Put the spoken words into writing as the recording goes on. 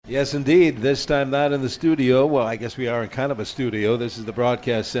Yes, indeed. This time not in the studio. Well, I guess we are in kind of a studio. This is the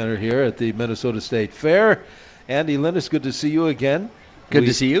broadcast center here at the Minnesota State Fair. Andy Lindus, good to see you again. Good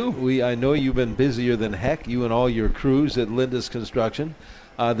to see you. I know you've been busier than heck, you and all your crews at Lindus Construction.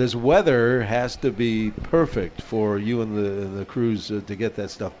 This weather has to be perfect for you and the crews to get that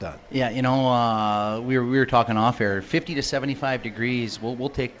stuff done. Yeah, we were talking off air. 50 to 75 degrees. We'll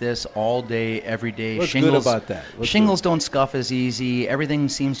take this all day, every day. What's good about that? Shingles don't scuff as easy. Everything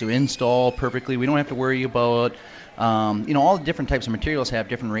seems to install perfectly. We don't have to worry about all the different types of materials have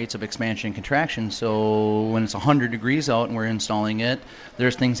different rates of expansion and contraction. So when it's 100 degrees out and we're installing it,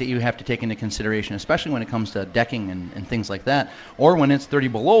 there's things that you have to take into consideration, especially when it comes to decking and things like that. Or when it's 30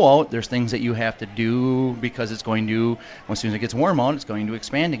 below out, there's things that you have to do because it's going to, as soon as it gets warm out, it's going to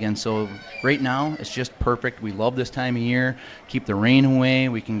expand again. So right now, it's just perfect. We love this time of year. Keep the rain away.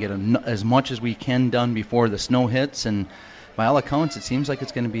 We can get as much as we can done before the snow hits, and by all accounts, it seems like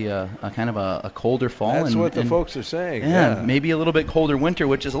it's going to be a kind of a colder fall. That's what the folks are saying. Yeah, maybe a little bit colder winter,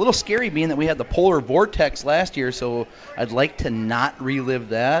 which is a little scary being that we had the polar vortex last year, so I'd like to not relive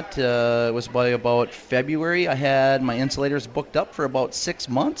that. It was by about February. I had my insulators booked up for about 6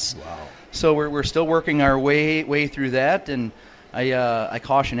 months. Wow. So we're still working our way through that, and I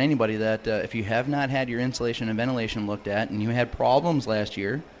caution anybody that if you have not had your insulation and ventilation looked at and you had problems last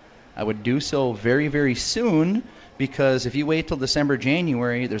year, I would do so very, very soon, because if you wait till December,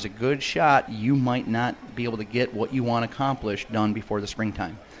 January, there's a good shot you might not be able to get what you want accomplished done before the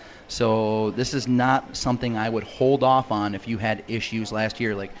springtime. So this is not something I would hold off on if you had issues last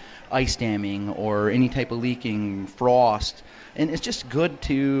year like ice damming or any type of leaking, frost. And it's just good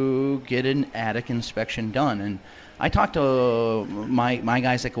to get an attic inspection done. And I talk to my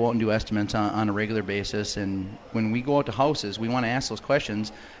guys that go out and do estimates on a regular basis, and when we go out to houses, we want to ask those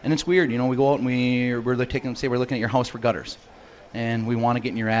questions. And it's weird, we go out and we're looking at your house for gutters, and we want to get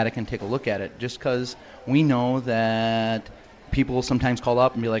in your attic and take a look at it, just because we know that people will sometimes call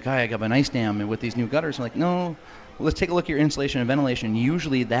up and be like, "Hi, I got an ice dam with these new gutters." I'm like, no, well, let's take a look at your insulation and ventilation.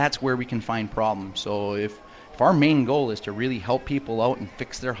 Usually that's where we can find problems. So if our main goal is to really help people out and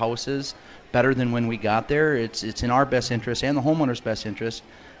fix their houses better than when we got there, it's in our best interest and the homeowner's best interest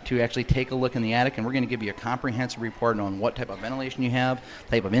to actually take a look in the attic, and we're going to give you a comprehensive report on what type of ventilation you have,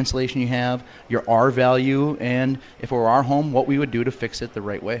 type of insulation you have, your R value, and if it were our home, what we would do to fix it the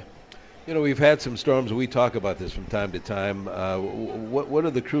right way. We've had some storms, and we talk about this from time to time. What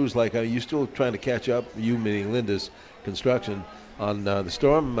are the crews like? Are you still trying to catch up, you meaning Lindus Construction, on the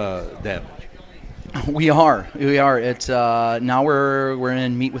storm damage? We are. It's now we're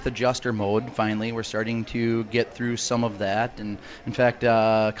in meet with adjuster mode. Finally, we're starting to get through some of that. And in fact,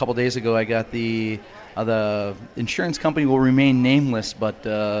 a couple days ago, I got the insurance company will remain nameless, but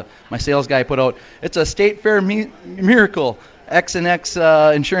my sales guy put out, it's a State Fair miracle. X and X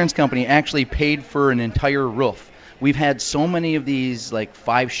insurance company actually paid for an entire roof. We've had so many of these, like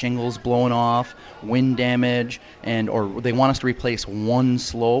 5 shingles blown off, wind damage, or they want us to replace one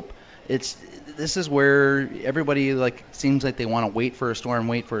slope. This is where everybody seems like they want to wait for a storm,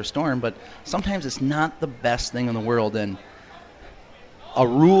 but sometimes it's not the best thing in the world. And a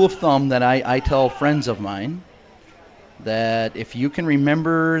rule of thumb that I tell friends of mine, that if you can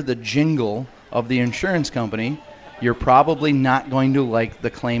remember the jingle of the insurance company, you're probably not going to like the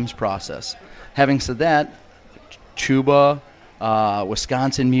claims process. Having said that, Chuba,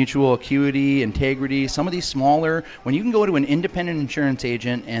 Wisconsin Mutual, Acuity, Integrity, some of these smaller, when you can go to an independent insurance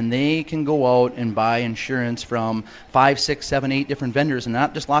agent and they can go out and buy insurance from 5, 6, 7, 8 different vendors and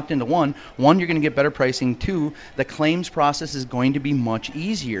not just locked into one, you're going to get better pricing. 2, the claims process is going to be much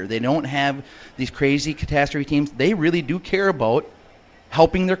easier. They don't have these crazy catastrophe teams. They really do care about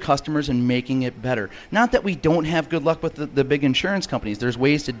helping their customers and making it better. Not that we don't have good luck with the big insurance companies. There's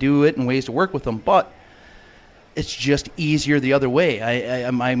ways to do it and ways to work with them, but it's just easier the other way.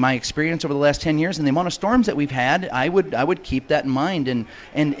 My experience over the last 10 years and the amount of storms that we've had, I would keep that in mind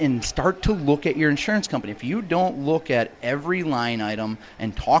and start to look at your insurance company. If you don't look at every line item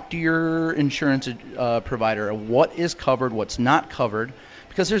and talk to your insurance provider of what is covered, what's not covered,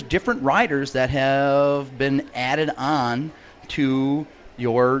 because there's different riders that have been added on to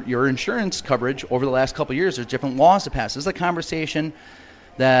your insurance coverage over the last couple of years. There's different laws to pass. This is a conversation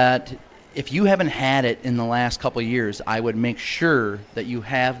that if you haven't had it in the last couple of years, I would make sure that you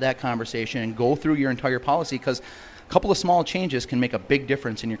have that conversation and go through your entire policy, because a couple of small changes can make a big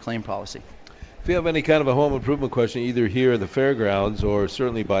difference in your claim policy. If you have any kind of a home improvement question, either here at the fairgrounds or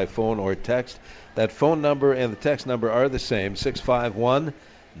certainly by phone or text, that phone number and the text number are the same,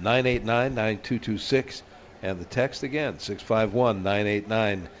 651-989-9226. And the text again,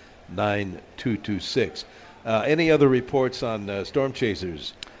 651-989-9226. Any other reports on storm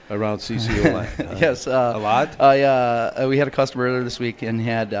chasers around CCO land. Yes. A lot? We had a customer earlier this week and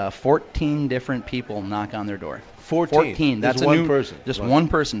had 14 different people knock on their door. 14. That's just one person. Just one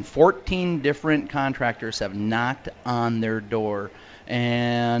person. 14 different contractors have knocked on their door,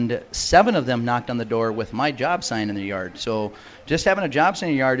 and 7 of them knocked on the door with my job sign in the yard. So just having a job sign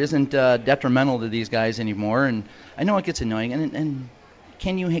in the yard isn't detrimental to these guys anymore. And I know it gets annoying. And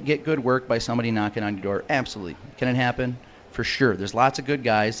can you get good work by somebody knocking on your door? Absolutely. Can it happen? For sure. There's lots of good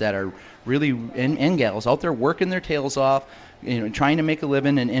guys that are really, and gals, out there working their tails off, trying to make a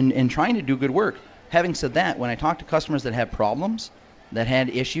living and trying to do good work. Having said that, when I talk to customers that have problems, that had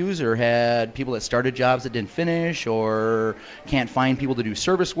issues, or had people that started jobs that didn't finish, or can't find people to do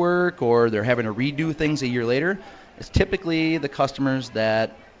service work, or they're having to redo things a year later, it's typically the customers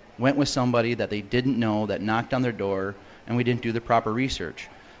that went with somebody that they didn't know, that knocked on their door, and we didn't do the proper research.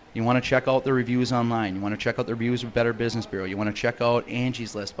 You want to check out the reviews online. You want to check out the reviews with Better Business Bureau. You want to check out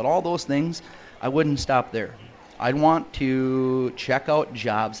Angie's List. But all those things, I wouldn't stop there. I'd want to check out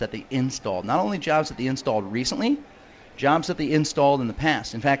jobs that they installed. Not only jobs that they installed recently, jobs that they installed in the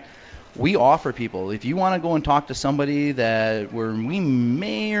past. In fact, we offer people, if you want to go and talk to somebody that where we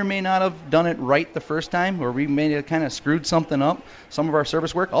may or may not have done it right the first time, or we may have kind of screwed something up, some of our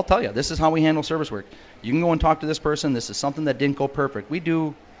service work, I'll tell you, this is how we handle service work. You can go and talk to this person. This is something that didn't go perfect. We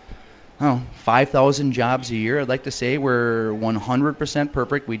do 5,000 jobs a year. I'd like to say we're 100%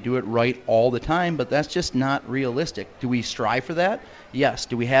 perfect. We do it right all the time, but that's just not realistic. Do we strive for that? Yes.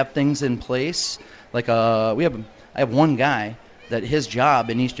 Do we have things in place? Like I have one guy that his job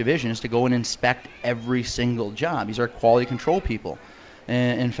in each division is to go and inspect every single job. These are quality control people.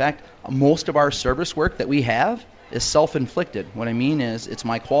 And in fact, most of our service work that we have is self-inflicted. What I mean is it's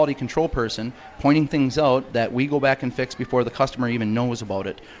my quality control person pointing things out that we go back and fix before the customer even knows about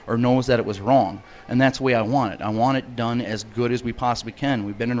it or knows that it was wrong. And that's the way I want it. I want it done as good as we possibly can.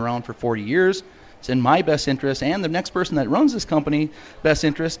 We've been around for 40 years. It's in my best interest and the next person that runs this company best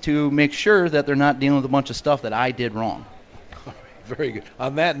interest to make sure that they're not dealing with a bunch of stuff that I did wrong. All right, very good.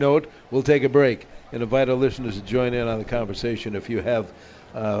 On that note, we'll take a break and invite our listeners to join in on the conversation. If you have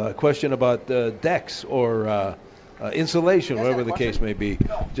a question about decks or insulation, whatever the case may be,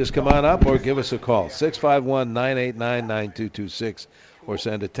 just come on up or give us a call, 651-989-9226, or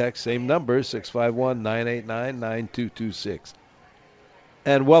send a text, same number, 651-989-9226.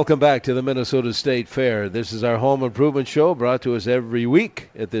 And welcome back to the Minnesota State Fair. This is our home improvement show, brought to us every week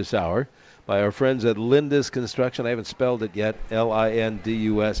at this hour by our friends at Lindus Construction. I haven't spelled it yet,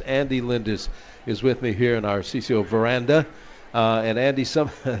 Lindus. Andy Lindus is with me here in our CCO veranda. And Andy,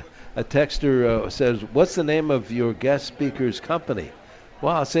 a texter says, what's the name of your guest speaker's company?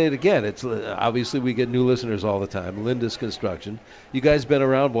 Well, I'll say it again. It's obviously we get new listeners all the time. Lindus Construction. You guys been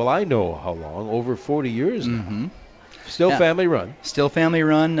around, well, I know how long, over 40 years now. Mm-hmm. Still family run. Still family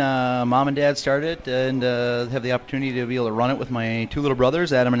run. Mom and Dad started it and have the opportunity to be able to run it with my 2 little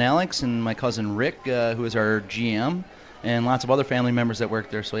brothers, Adam and Alex, and my cousin Rick, who is our GM, and lots of other family members that work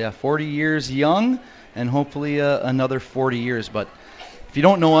there. So, 40 years young and hopefully another 40 years. But if you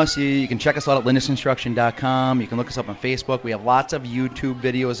don't know us, you can check us out at lindusconstruction.com. You can look us up on Facebook. We have lots of YouTube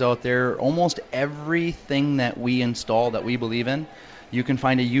videos out there. Almost everything that we install that we believe in, you can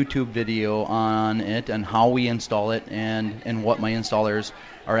find a YouTube video on it and how we install it and what my installers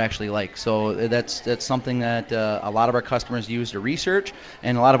are actually like. So that's something that a lot of our customers use to research,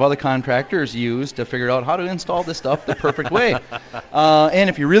 and a lot of other contractors use to figure out how to install this stuff the perfect way.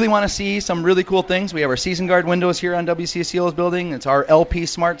 And if you really want to see some really cool things, we have our Season Guard windows here on WCCO's building. It's our LP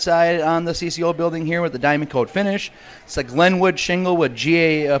Smart side on the CCO building here with the diamond coat finish. It's a Glenwood shingle with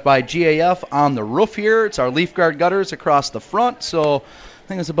by GAF on the roof here. It's our Leaf Guard gutters across the front. So I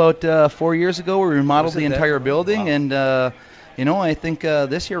think it was about 4 years ago we remodeled the entire building. Wow. And I think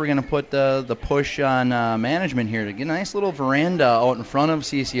this year we're going to put the push on management here to get a nice little veranda out in front of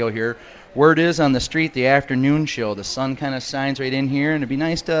CCO here, where it is on the street, the afternoon show. The sun kind of shines right in here, and it'd be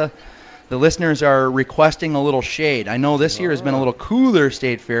nice to. The listeners are requesting a little shade. I know this year has been a little cooler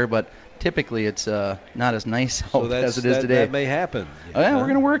State Fair, but typically it's not as nice out as it is today. That may happen. Oh, yeah, we're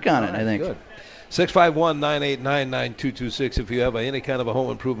going to work on it, I think. Good. 651-989-9226. If you have any kind of a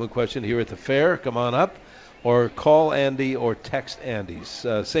home improvement question here at the fair, come on up. Or call Andy or text Andy.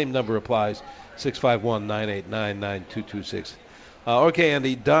 Same number applies, 651-989-9226. Okay,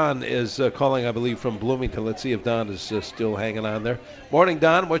 Andy, Don is calling, I believe, from Bloomington. Let's see if Don is still hanging on there. Morning,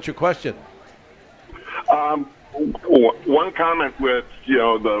 Don. What's your question? One comment with,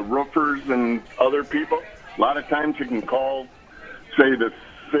 the roofers and other people. A lot of times you can call, say, the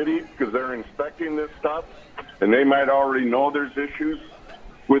city because they're inspecting this stuff, and they might already know there's issues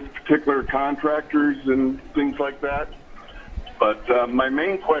with particular contractors and things like that. But my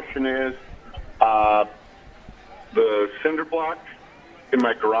main question is, the cinder block in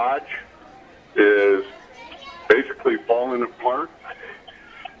my garage is basically falling apart,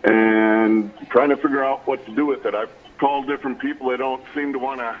 and trying to figure out what to do with it. I've called different people. They don't seem to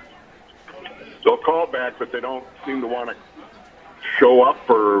want to. They'll call back, but they don't seem to want to show up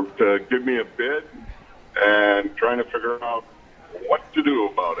or to give me a bid, and trying to figure out what to do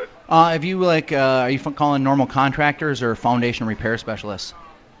about it. Have you are you calling normal contractors or foundation repair specialists?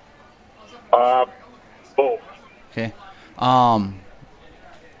 Both. Okay. I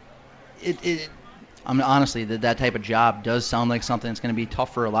mean, honestly, that type of job does sound like something that's going to be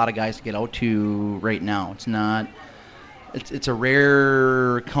tough for a lot of guys to get out to right now. It's not. It's a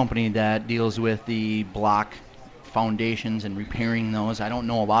rare company that deals with the block foundations and repairing those. I don't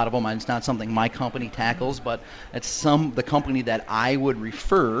know a lot of them. It's not something my company tackles, but it's the company that I would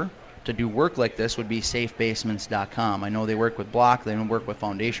refer to do work like this would be safebasements.com. I know they work with block, they don't work with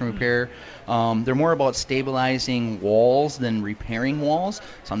foundation repair. They're more about stabilizing walls than repairing walls,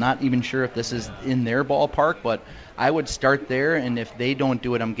 so I'm not even sure if this is in their ballpark, but I would start there, and if they don't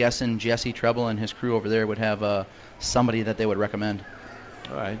do it, I'm guessing Jesse Treble and his crew over there would have somebody that they would recommend.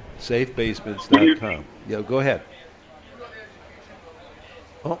 All right, safebasements.com. Yeah, go ahead.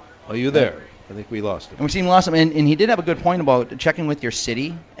 Oh, are you there? I think we lost him. And we seem lost him, and he did have a good point about checking with your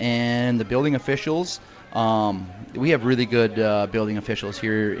city and the building officials. We have really good building officials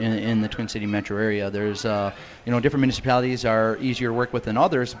here in the Twin City metro area. There's, different municipalities are easier to work with than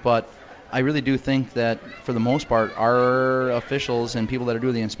others, but I really do think that for the most part, our officials and people that are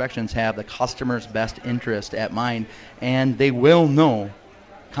doing the inspections have the customer's best interest at mind, and they will know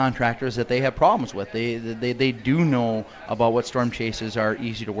contractors that they have problems with. They do know about what storm chases are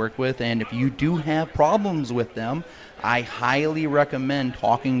easy to work with, and if you do have problems with them, I highly recommend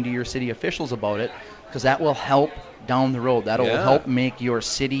talking to your city officials about it, because that will help down the road. That will help make your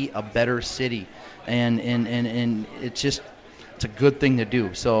city a better city, and it's a good thing to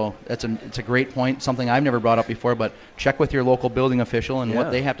do. So it's a great point, something I've never brought up before, but check with your local building official and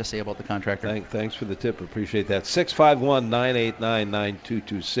what they have to say about the contractor. Thanks for the tip. Appreciate that.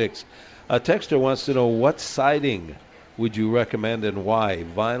 651-989-9226. A texter wants to know, what siding would you recommend and why,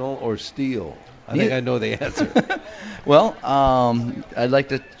 vinyl or steel? I think I know the answer. Well, I'd like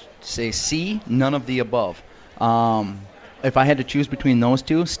to say C, none of the above. If I had to choose between those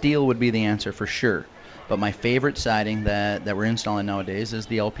two, steel would be the answer for sure. But my favorite siding that we're installing nowadays is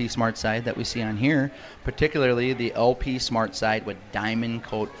the LP Smart side that we see on here, particularly the LP Smart side with diamond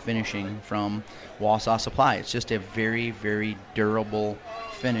coat finishing from Wausau Supply. It's just a very, very durable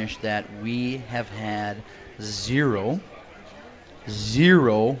finish that we have had zero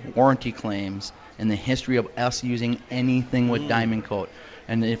warranty claims in the history of us using anything with diamond coat.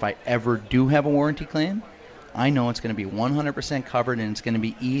 And if I ever do have a warranty claim, I know it's going to be 100% covered, and it's going to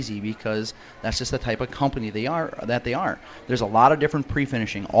be easy because that's just the type of company they are. There's a lot of different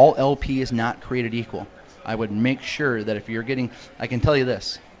pre-finishing. All LP is not created equal. I would make sure that if you're getting, I can tell you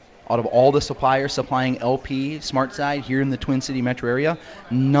this, out of all the suppliers supplying LP Smart Side here in the Twin City metro area,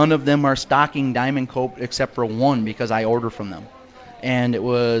 none of them are stocking diamond coat except for one, because I order from them. And it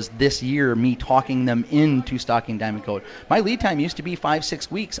was this year me talking them into stocking diamond coat. My lead time used to be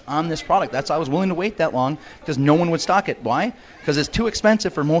 5-6 weeks on this product. That's why I was willing to wait that long, because no one would stock it. Why? Because it's too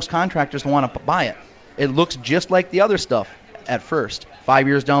expensive for most contractors to want to buy it. It looks just like the other stuff at first. 5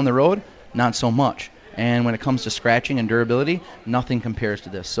 years down the road, not so much. And when it comes to scratching and durability, nothing compares to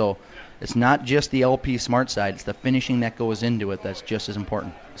this. So it's not just the LP Smart side, it's the finishing that goes into it that's just as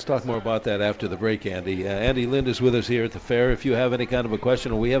important. Let's talk more about that after the break, Andy. Andy Lindus with us here at the fair. If you have any kind of a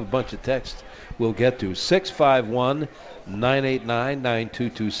question, or we have a bunch of texts we'll get to.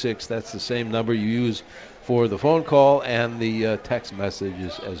 651-989-9226. That's the same number you use for the phone call and the text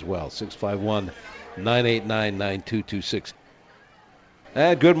messages as well. 651-989-9226.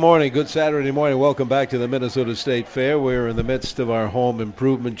 And good morning, good Saturday morning. Welcome back to the Minnesota State Fair. We're in the midst of our home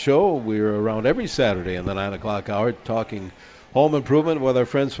improvement show. We're around every Saturday in the 9 o'clock hour talking home improvement with our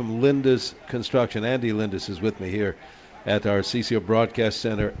friends from Lindus Construction. Andy Lindus is with me here at our CCO Broadcast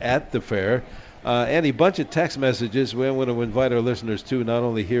Center at the fair. Andy, bunch of text messages. We want to invite our listeners to, not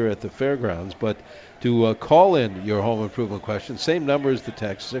only here at the fairgrounds, but to call in your home improvement questions. Same number as the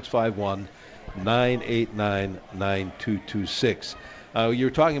text, 651-989-9226. You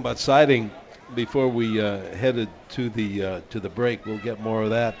were talking about siding before we headed to the break. We'll get more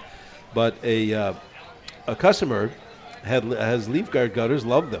of that. But a customer has leaf guard gutters,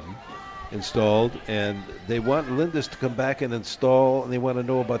 loved them, installed, and they want Lindus to come back and install, and they want to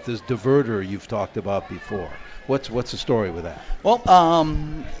know about this diverter you've talked about before. What's the story with that? Well,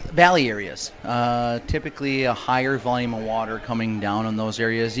 valley areas, typically a higher volume of water coming down in those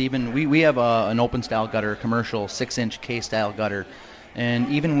areas. Even we have an open style gutter, commercial 6-inch K-style gutter, and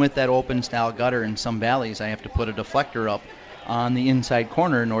even with that open style gutter in some valleys, I have to put a deflector up on the inside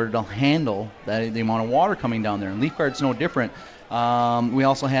corner in order to handle the amount of water coming down there. And Leaf Guard's no different. We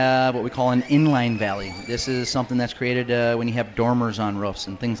also have what we call an inline valley. This is something that's created when you have dormers on roofs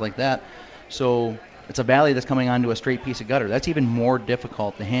and things like that. So it's a valley that's coming onto a straight piece of gutter. That's even more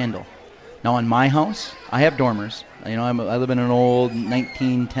difficult to handle. Now, in my house, I have dormers. You know, I live in an old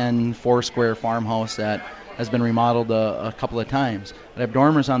 1910 four-square farmhouse that has been remodeled a couple of times. I have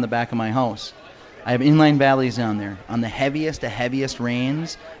dormers on the back of my house. I have inline valleys on there. On the heaviest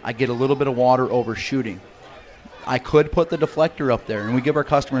rains, I get a little bit of water overshooting. I could put the deflector up there, and we give our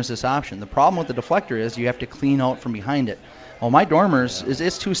customers this option. The problem with the deflector is you have to clean out from behind it. Well, my dormers,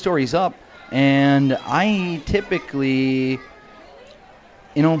 it's 2 stories up, and I typically,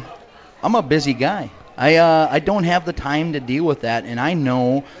 you know, I'm a busy guy. I don't have the time to deal with that, and I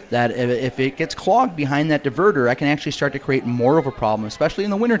know that if it gets clogged behind that diverter, I can actually start to create more of a problem, especially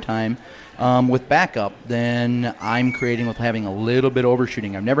in the wintertime with backup, than I'm creating with having a little bit of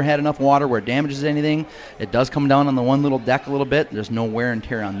overshooting. I've never had enough water where it damages anything. It does come down on the one little deck a little bit. There's no wear and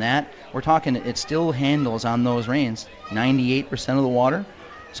tear on that. We're talking it still handles on those rains 98% of the water.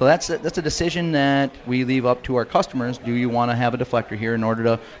 So that's a decision that we leave up to our customers. Do you want to have a deflector here in order to,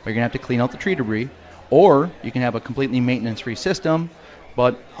 you're going to have to clean out the tree debris, or you can have a completely maintenance-free system,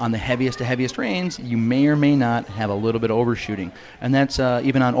 but on the heaviest rains, you may or may not have a little bit of overshooting. And that's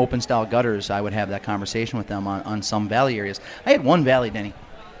even on open-style gutters, I would have that conversation with them on some valley areas. I had one valley, Denny,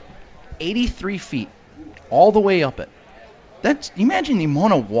 83 feet, all the way up it. Imagine the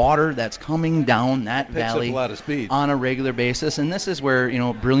amount of water that's coming down that valley a lot of speed on a regular basis. And this is where,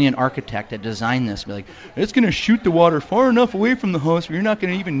 a brilliant architect had designed this. Be like, it's going to shoot the water far enough away from the house where you're not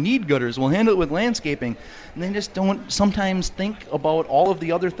going to even need gutters. We'll handle it with landscaping. And they just don't sometimes think about all of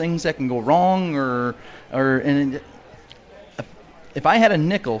the other things that can go wrong. If I had a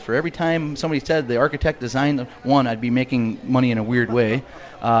nickel for every time somebody said the architect designed one, I'd be making money in a weird way.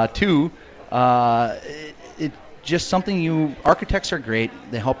 Two, just something architects are great.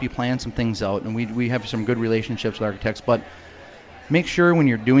 They help you plan some things out, and we have some good relationships with architects, but make sure when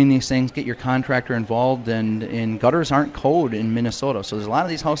you're doing these things, get your contractor involved, and gutters aren't code in Minnesota. So there's a lot of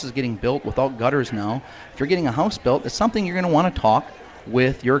these houses getting built without gutters now. If you're getting a house built, it's something you're going to want to talk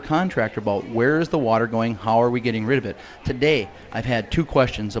with your contractor about. Where is the water going? How are we getting rid of it? Today, I've had 2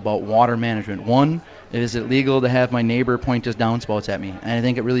 questions about water management. One, is it legal to have my neighbor point his downspouts at me? And I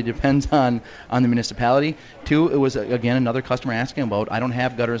think it really depends on the municipality. 2, it was, again, another customer asking about, I don't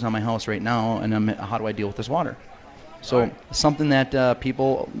have gutters on my house right now, and how do I deal with this water? So something that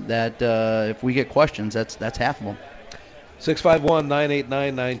people, if we get questions, that's half of them.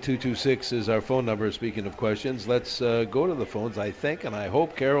 651-989-9226 is our phone number. Speaking of questions, let's go to the phones, I think, and I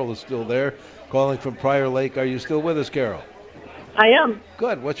hope Carol is still there, calling from Prior Lake. Are you still with us, Carol? I am.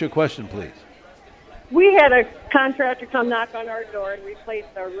 Good. What's your question, please? We had a contractor come knock on our door and replace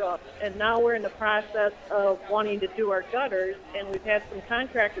our roof, and now we're in the process of wanting to do our gutters, and we've had some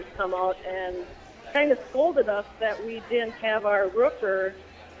contractors come out and kind of scolded us that we didn't have our roofer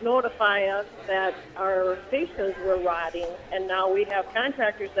notify us that our fascias were rotting, and now we have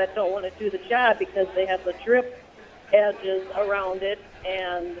contractors that don't want to do the job because they have the drip edges around it.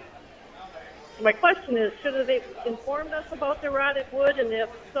 And my question is, should they informed us about the rotted wood, and if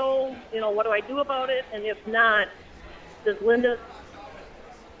so, what do I do about it? And if not,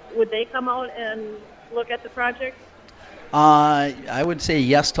 would they come out and look at the project? I would say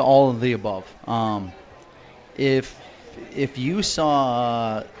yes to all of the above. If you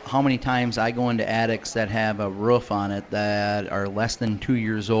saw how many times I go into attics that have a roof on it that are less than 2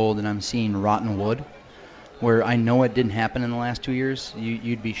 years old and I'm seeing rotten wood, where I know it didn't happen in the last 2 years,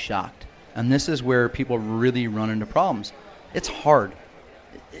 you'd be shocked. And this is where people really run into problems. It's hard.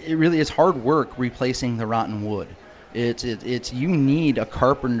 It really is hard work replacing the rotten wood. It's you need a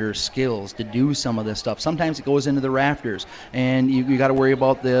carpenter's skills to do some of this stuff. Sometimes it goes into the rafters, and you got to worry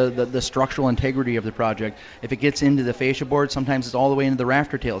about the structural integrity of the project. If it gets into the fascia board, sometimes it's all the way into the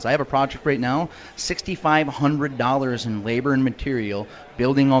rafter tails. I have a project right now, $6,500 in labor and material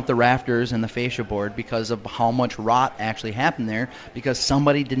building out the rafters and the fascia board because of how much rot actually happened there because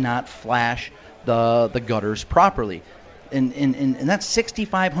somebody did not flash the gutters properly. And that's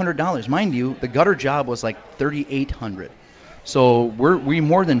 $6,500. Mind you, the gutter job was like $3,800. So we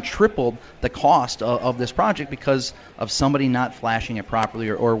more than tripled the cost of this project because of somebody not flashing it properly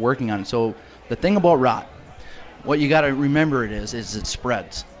or working on it. So the thing about rot, what you got to remember is it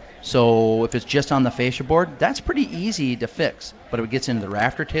spreads. So if it's just on the fascia board, that's pretty easy to fix. But if it gets into the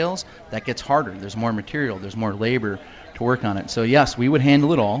rafter tails, that gets harder. There's more material. There's more labor to work on it. So yes, we would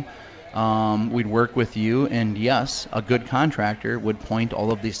handle it all. We'd work with you, and yes, a good contractor would point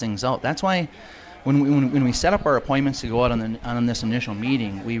all of these things out. That's why when we set up our appointments to go out on this initial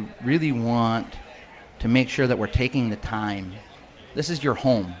meeting, we really want to make sure that we're taking the time. This is your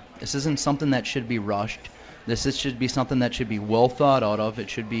home. This isn't something that should be rushed. This should be something that should be well thought out of. It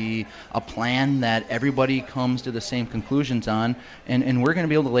should be a plan that everybody comes to the same conclusions on, and we're going to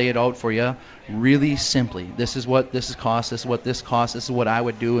be able to lay it out for you really simply. This is what this costs, this is what this costs, this is what I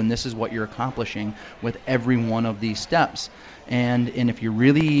would do, and this is what you're accomplishing with every one of these steps. And if you're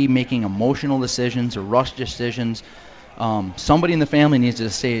really making emotional decisions or rush decisions, somebody in the family needs to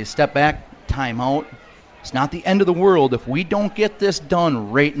say, step back, time out. It's not the end of the world if we don't get this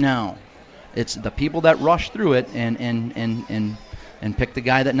done right now. It's the people that rush through it and pick the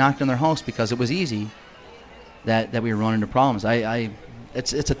guy that knocked on their house because it was easy that we run into problems.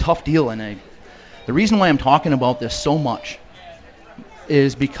 It's a tough deal, and the reason why I'm talking about this so much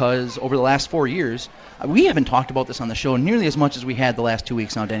is because over the last 4 years, we haven't talked about this on the show nearly as much as we had the last 2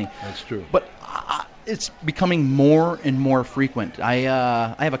 weeks now, Denny. That's true. But it's becoming more and more frequent.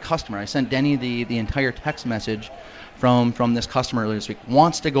 I have a customer. I sent Denny the entire text message from this customer earlier this week.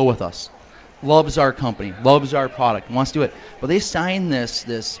 Wants to go with us. Loves our company, loves our product, wants to do it. But they signed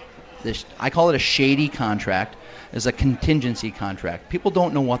this I call it a shady contract, is a contingency contract. People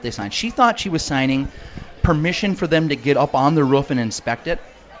don't know what they signed. She thought she was signing permission for them to get up on the roof and inspect it.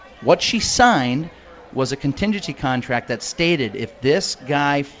 What she signed was a contingency contract that stated if this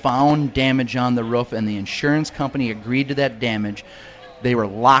guy found damage on the roof and the insurance company agreed to that damage, they were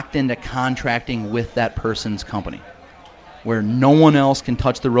locked into contracting with that person's company, where no one else can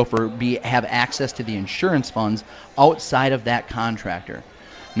touch the roof or have access to the insurance funds outside of that contractor.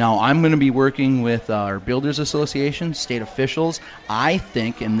 Now, I'm going to be working with our Builders Association, state officials. I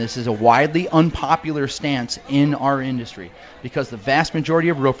think, and this is a widely unpopular stance in our industry, because the vast majority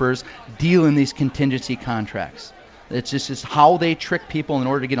of roofers deal in these contingency contracts. It's just how they trick people in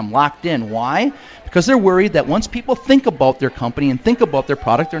order to get them locked in. Why? Because they're worried that once people think about their company and think about their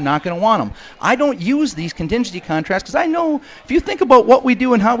product, they're not going to want them. I don't use these contingency contracts because I know if you think about what we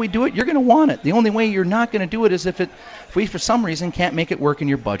do and how we do it, you're going to want it. The only way you're not going to do it is if we, for some reason, can't make it work in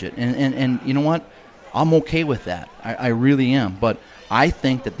your budget. And you know what? I'm okay with that. I really am. But I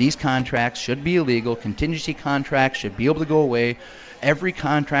think that these contracts should be illegal. Contingency contracts should be able to go away. Every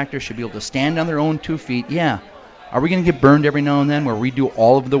contractor should be able to stand on their own 2 feet. Yeah. Are we going to get burned every now and then where we do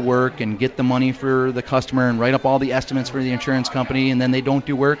all of the work and get the money for the customer and write up all the estimates for the insurance company and then they don't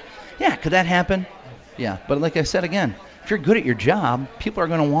do work? Yeah, could that happen? Yeah, but like I said again, if you're good at your job, people are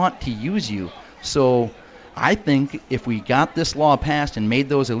going to want to use you. So I think if we got this law passed and made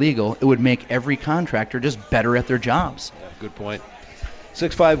those illegal, it would make every contractor just better at their jobs. Yeah, good point.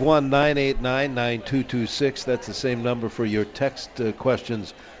 651-989-9226. That's the same number for your text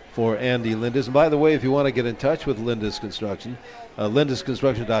questions for Andy Lindus. And by the way, if you want to get in touch with Lindus Construction,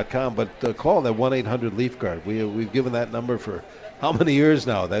 lindusconstruction.com, but call that 1-800-LEAF-GUARD. We've given that number for how many years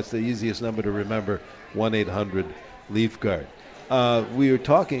now? That's the easiest number to remember, 1-800-LEAF-GUARD. We were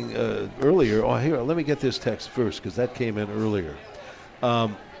talking earlier. Oh, here, let me get this text first because that came in earlier.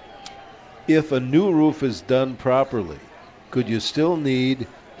 If a new roof is done properly, could you still need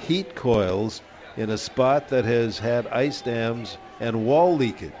heat coils in a spot that has had ice dams and wall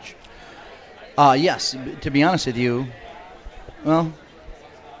leakage? Yes. To be honest with you, well,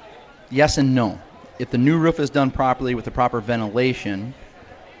 yes and no. If the new roof is done properly with the proper ventilation,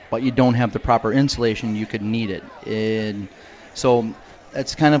 but you don't have the proper insulation, you could need it. And so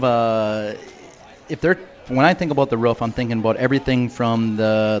that's kind of when I think about the roof, I'm thinking about everything from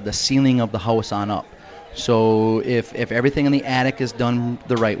the ceiling of the house on up. So if everything in the attic is done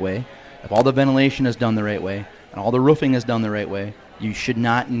the right way, if all the ventilation is done the right way, and all the roofing is done the right way, you should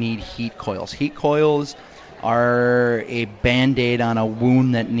not need heat coils. Heat coils are a Band-Aid on a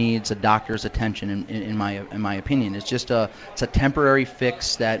wound that needs a doctor's attention, in my opinion. It's a temporary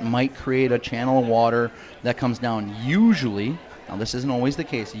fix that might create a channel of water that comes down. Usually, now this isn't always the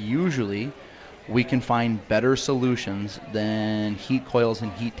case, usually we can find better solutions than heat coils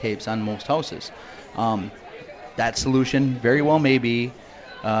and heat tapes on most houses. That solution very well may be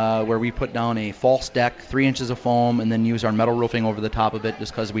where we put down a false deck, 3 inches of foam, and then use our metal roofing over the top of it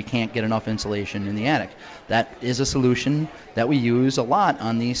just because we can't get enough insulation in the attic. That is a solution that we use a lot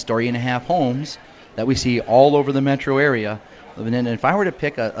on these story-and-a-half homes that we see all over the metro area. And if I were to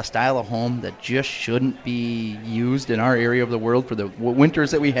pick a style of home that just shouldn't be used in our area of the world for the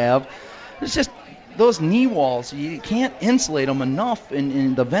winters that we have, it's just those knee walls. You can't insulate them enough,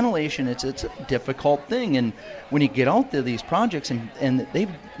 and the ventilation, it's a difficult thing. And when you get out there, these projects, and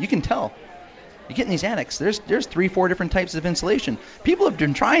you can tell. You get in these attics, there's 3-4 different types of insulation. People have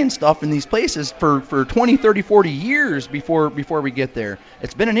been trying stuff in these places for 20, 30, 40 years before we get there.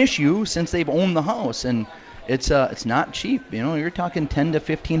 It's been an issue since they've owned the house, and it's not cheap. You're talking $10,000 to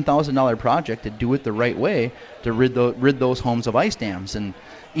 $15,000 project to do it the right way to rid those homes of ice dams. And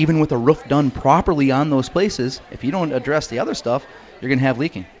even with a roof done properly on those places, if you don't address the other stuff, you're going to have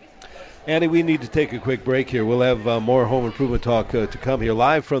leaking. Andy, we need to take a quick break here. We'll have more home improvement talk to come here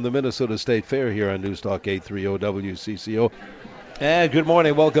live from the Minnesota State Fair here on News Talk 830 WCCO. And good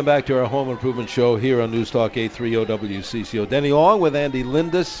morning. Welcome back to our home improvement show here on News Talk 830 WCCO. Denny Long with Andy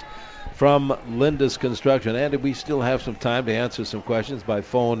Lindus from Lindus Construction. Andy, we still have some time to answer some questions by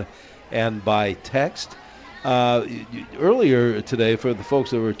phone and by text. Earlier today, for the folks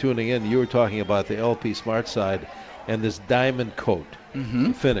that were tuning in, you were talking about the LP Smart Side and this diamond coat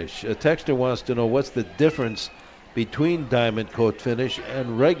finish. A texter wants to know what's the difference between diamond coat finish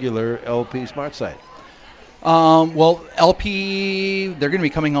and regular LP Smart Side. Well, LP, they're going to be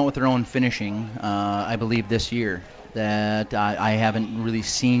coming out with their own finishing, I believe, this year that I haven't really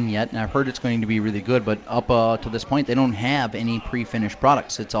seen yet, and I've heard it's going to be really good, but up to this point, they don't have any pre-finished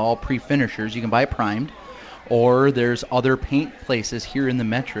products. It's all pre-finishers. You can buy it primed, or there's other paint places here in the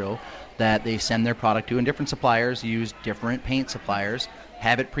metro that they send their product to, and different suppliers use different paint suppliers,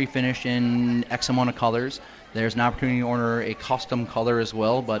 have it pre-finished in X amount of colors. There's an opportunity to order a custom color as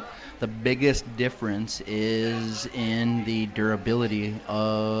well, but the biggest difference is in the durability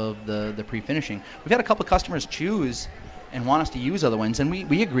of the pre-finishing. We've had a couple of customers choose and want us to use other ones, and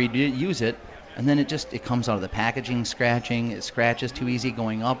we agreed to use it, and then it comes out of the packaging scratching. It scratches too easy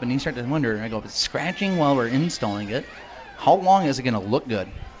going up, and you start to wonder, and I go, if it's scratching while we're installing it, how long is it going to look good?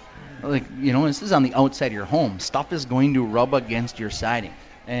 This is on the outside of your home. Stuff is going to rub against your siding.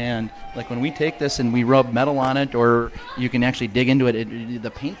 And when we take this and we rub metal on it, or you can actually dig into it, the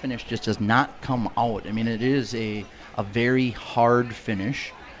paint finish just does not come out. I mean, it is a very hard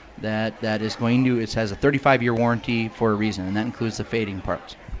finish that is going to, it has a 35-year warranty for a reason, and that includes the fading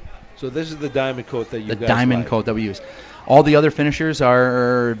parts. So this is the diamond coat that you guys The diamond coat that we use. All the other finishers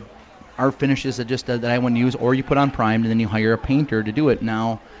are finishes that I wouldn't use, or you put on primed and then you hire a painter to do it.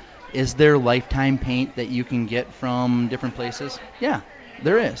 Now, is there lifetime paint that you can get from different places? Yeah,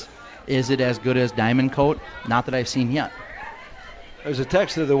 there is. Is it as good as diamond coat? Not that I've seen yet. There's a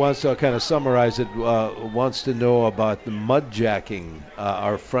texter that wants to kind of summarize it, wants to know about the mud jacking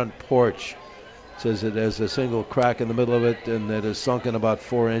our front porch. Says it has a single crack in the middle of it and that is sunken about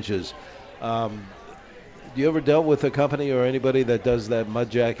 4 inches. Do you ever dealt with a company or anybody that does that mud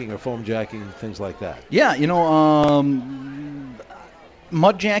jacking or foam jacking, things like that? Yeah,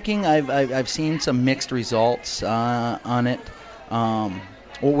 mud jacking, I've seen some mixed results on it.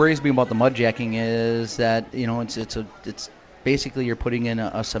 What worries me about the mud jacking is that it's basically you're putting in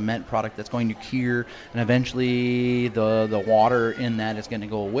a cement product that's going to cure, and eventually the water in that is going to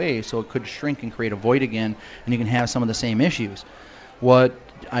go away, so it could shrink and create a void again, and you can have some of the same issues. What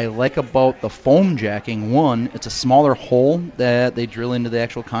I like about the foam jacking, one, it's a smaller hole that they drill into the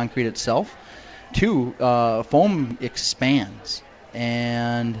actual concrete itself. Two, foam expands.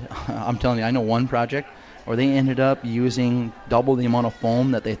 And I'm telling you, I know one project where they ended up using double the amount of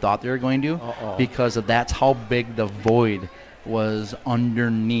foam that they thought they were going to because that's how big the void was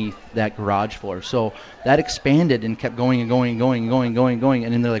underneath that garage floor. So that expanded and kept going and going and going and going and going and going.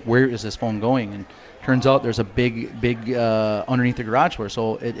 And then they're like, where is this foam going? And turns out there's a big underneath the garage floor.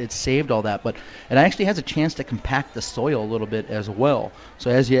 So it saved all that. But it actually has a chance to compact the soil a little bit as well. So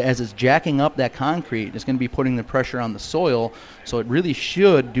as it's jacking up that concrete, it's going to be putting the pressure on the soil. So it really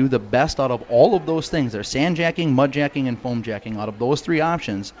should do the best out of all of those things. There's sand jacking, mud jacking, and foam jacking. Out of those three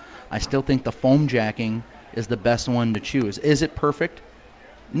options, I still think the foam jacking is the best one to choose. Is it perfect?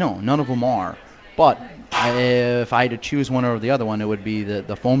 No, none of them are. But if I had to choose one over the other one, it would be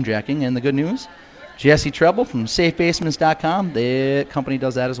the foam jacking. And the good news, Jesse Treble from SafeBasements.com, the company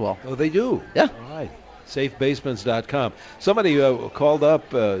does that as well. Oh, they do? Yeah. All right. SafeBasements.com. Somebody called up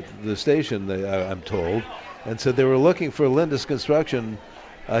the station, I'm told, and said they were looking for Lindus Construction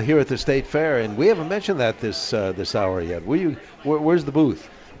here at the State Fair, and we haven't mentioned that this hour yet. Where's the booth?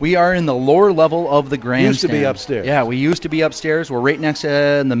 We are in the lower level of the grandstand. Used to be upstairs. Yeah, we used to be upstairs. We're right next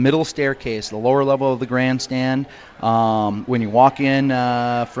to the middle staircase, the lower level of the grandstand. When you walk in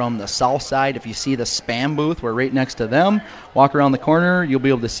from the south side, if you see the Spam booth, we're right next to them. Walk around the corner, you'll be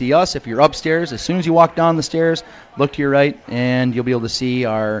able to see us. If you're upstairs, as soon as you walk down the stairs, look to your right, and you'll be able to see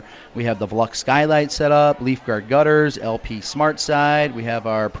we have the Velux skylight set up, leaf guard gutters, LP Smart Side, we have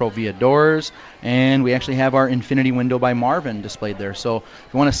our Provia doors, and we actually have our Infinity window by Marvin displayed there. So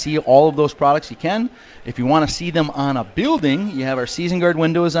if you want to see all of those products, you can. If you want to see them on a building, you have our Season Guard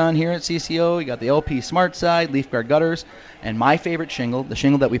windows on here at CCO. You got the LP Smart Side, leaf guard gutters, and my favorite shingle, the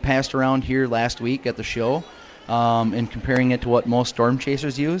shingle that we passed around here last week at the show, and comparing it to what most storm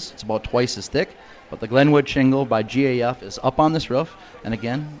chasers use, it's about twice as thick. But the Glenwood shingle by GAF is up on this roof. And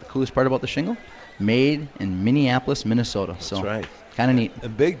again, the coolest part about the shingle, made in Minneapolis, Minnesota. So that's right. Kind of neat. A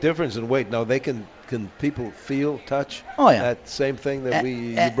big difference in weight. Now, can people feel, touch that same thing that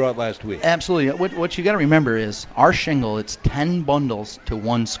you brought last week? Absolutely. What you got to remember is our shingle, it's 10 bundles to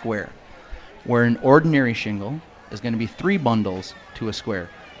 1 square, where an ordinary shingle is going to be 3 bundles to a square.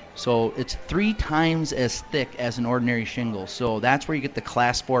 So it's 3 times as thick as an ordinary shingle. So that's where you get the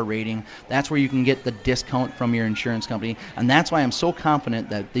Class 4 rating. That's where you can get the discount from your insurance company. And that's why I'm so confident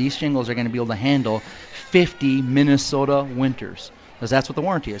that these shingles are going to be able to handle 50 Minnesota winters. Because that's what the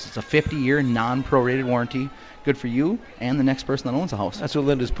warranty is. It's a 50-year non-prorated warranty. Good for you and the next person that owns a house. That's what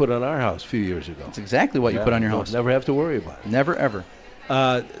Lindus put on our house a few years ago. That's exactly what you put on your house. Never have to worry about it. Never, ever.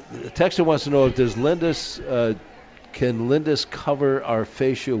 The texter wants to know if can Lindus cover our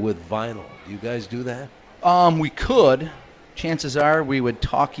fascia with vinyl? Do you guys do that? We could. Chances are we would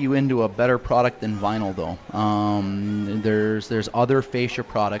talk you into a better product than vinyl, though. There's other fascia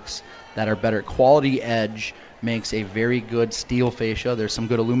products that are better. Quality Edge makes a very good steel fascia. There's some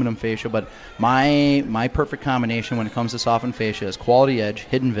good aluminum fascia, but my perfect combination when it comes to softened fascia is Quality Edge,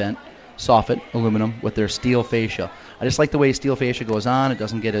 Hidden Vent, soffit, aluminum, with their steel fascia. I just like the way steel fascia goes on. It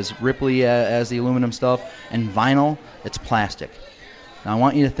doesn't get as ripply as the aluminum stuff. And vinyl, it's plastic. Now I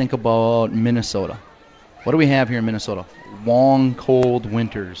want you to think about Minnesota. What do we have here in Minnesota? Long, cold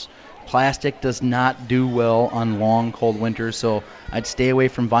winters. Plastic does not do well on long, cold winters, so I'd stay away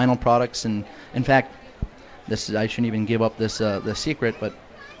from vinyl products. And in fact, I shouldn't even give up the secret, but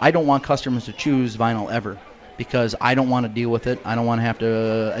I don't want customers to choose vinyl ever, because I don't want to deal with it. I don't want to have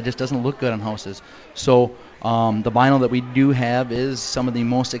to. It just doesn't look good on houses. So the vinyl that we do have is some of the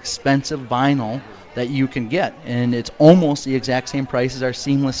most expensive vinyl that you can get, and it's almost the exact same price as our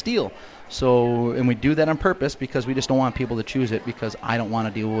seamless steel. So, and we do that on purpose because we just don't want people to choose it, because I don't want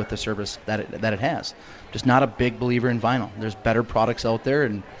to deal with the service that it has. Just not a big believer in vinyl. There's better products out there,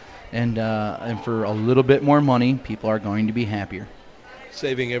 and for a little bit more money, people are going to be happier.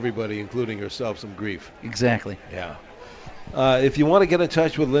 Saving everybody, including yourself, some grief. Exactly. Yeah. If you want to get in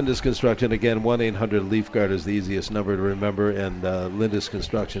touch with Lindus Construction, again, 1-800-LEAF-GUARD is the easiest number to remember, and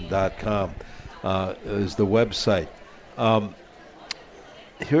lindusconstruction.com is the website.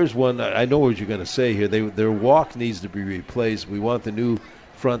 Here's one. I know what you're going to say here. Their walk needs to be replaced. We want the new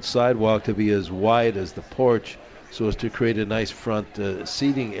front sidewalk to be as wide as the porch so as to create a nice front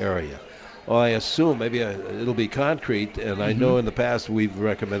seating area. Well, I assume maybe it'll be concrete, and I know in the past we've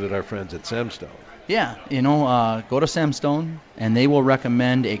recommended our friends at Semstone. Yeah, go to Semstone, and they will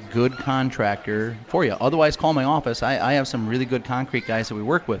recommend a good contractor for you. Otherwise, call my office. I have some really good concrete guys that we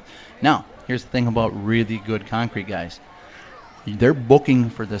work with. Now, here's the thing about really good concrete guys. They're booking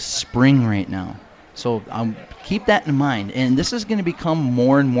for the spring right now. So keep that in mind, and this is going to become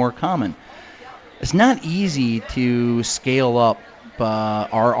more and more common. It's not easy to scale up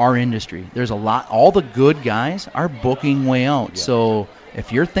our industry. There's a lot. All the good guys are booking way out. Yeah. So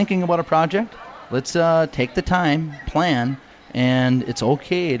if you're thinking about a project, let's take the time, plan, and it's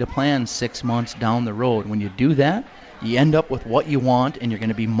okay to plan 6 months down the road. When you do that, you end up with what you want, and you're going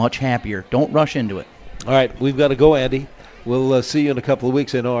to be much happier. Don't rush into it. All right, we've got to go, Andy. We'll see you in a couple of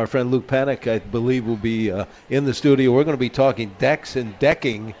weeks. I know our friend Luke Panic, I believe, will be in the studio. We're going to be talking decks and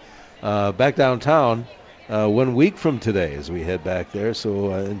decking back downtown 1 week from today as we head back there.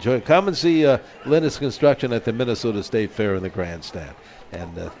 So enjoy. Come and see Lindus Construction at the Minnesota State Fair in the grandstand.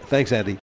 And thanks, Andy.